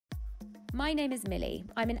My name is Millie.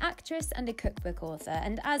 I'm an actress and a cookbook author,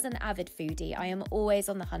 and as an avid foodie, I am always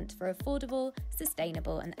on the hunt for affordable,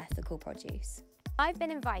 sustainable and ethical produce. I've been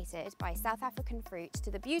invited by South African fruit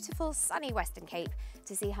to the beautiful sunny Western Cape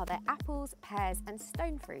to see how their apples, pears and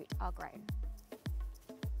stone fruit are grown.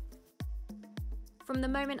 From the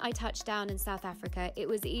moment I touched down in South Africa, it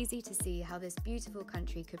was easy to see how this beautiful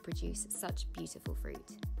country could produce such beautiful fruit.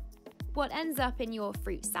 What ends up in your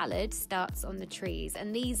fruit salad starts on the trees,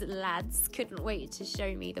 and these lads couldn't wait to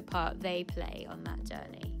show me the part they play on that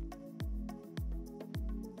journey.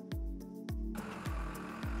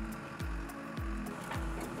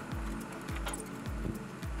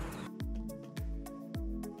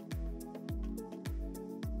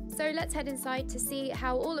 So let's head inside to see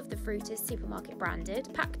how all of the fruit is supermarket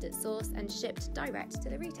branded, packed at source and shipped direct to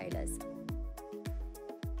the retailers.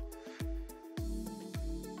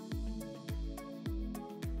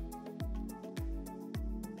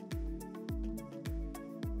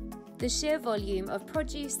 The sheer volume of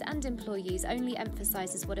produce and employees only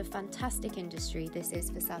emphasises what a fantastic industry this is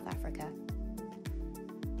for South Africa.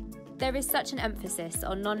 There is such an emphasis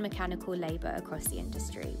on non-mechanical labour across the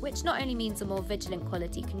industry, which not only means a more vigilant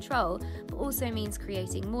quality control, but also means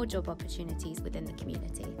creating more job opportunities within the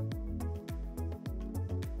community.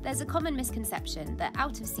 There's a common misconception that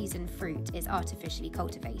out-of-season fruit is artificially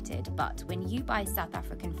cultivated, but when you buy South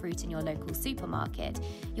African fruit in your local supermarket,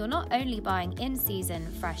 you're not only buying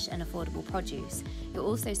in-season, fresh and affordable produce, you're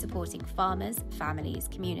also supporting farmers, families,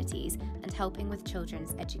 communities, and helping with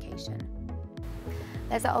children's education.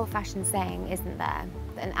 There's an old-fashioned saying, isn't there,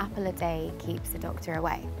 that an apple a day keeps the doctor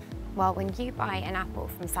away. Well, when you buy an apple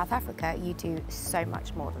from South Africa, you do so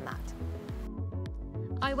much more than that.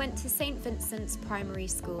 I went to St Vincent's Primary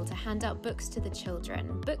School to hand out books to the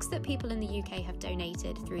children, books that people in the UK have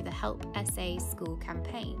donated through the Help SA School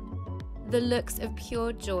campaign. The looks of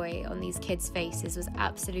pure joy on these kids' faces was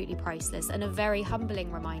absolutely priceless, and a very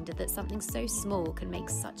humbling reminder that something so small can make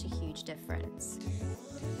such a huge difference.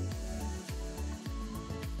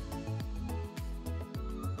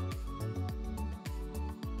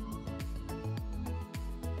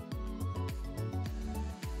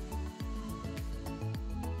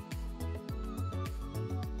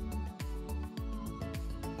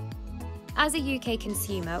 As a UK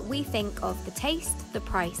consumer, we think of the taste, the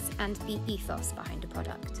price, and the ethos behind a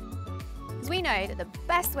product. Because we know that the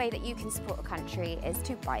best way that you can support a country is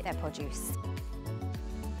to buy their produce.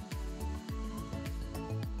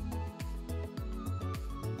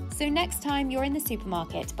 So next time you're in the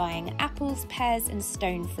supermarket buying apples, pears and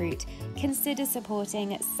stone fruit, consider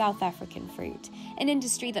supporting South African fruit, an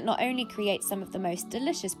industry that not only creates some of the most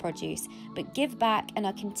delicious produce, but give back and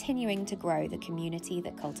are continuing to grow the community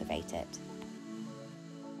that cultivate it.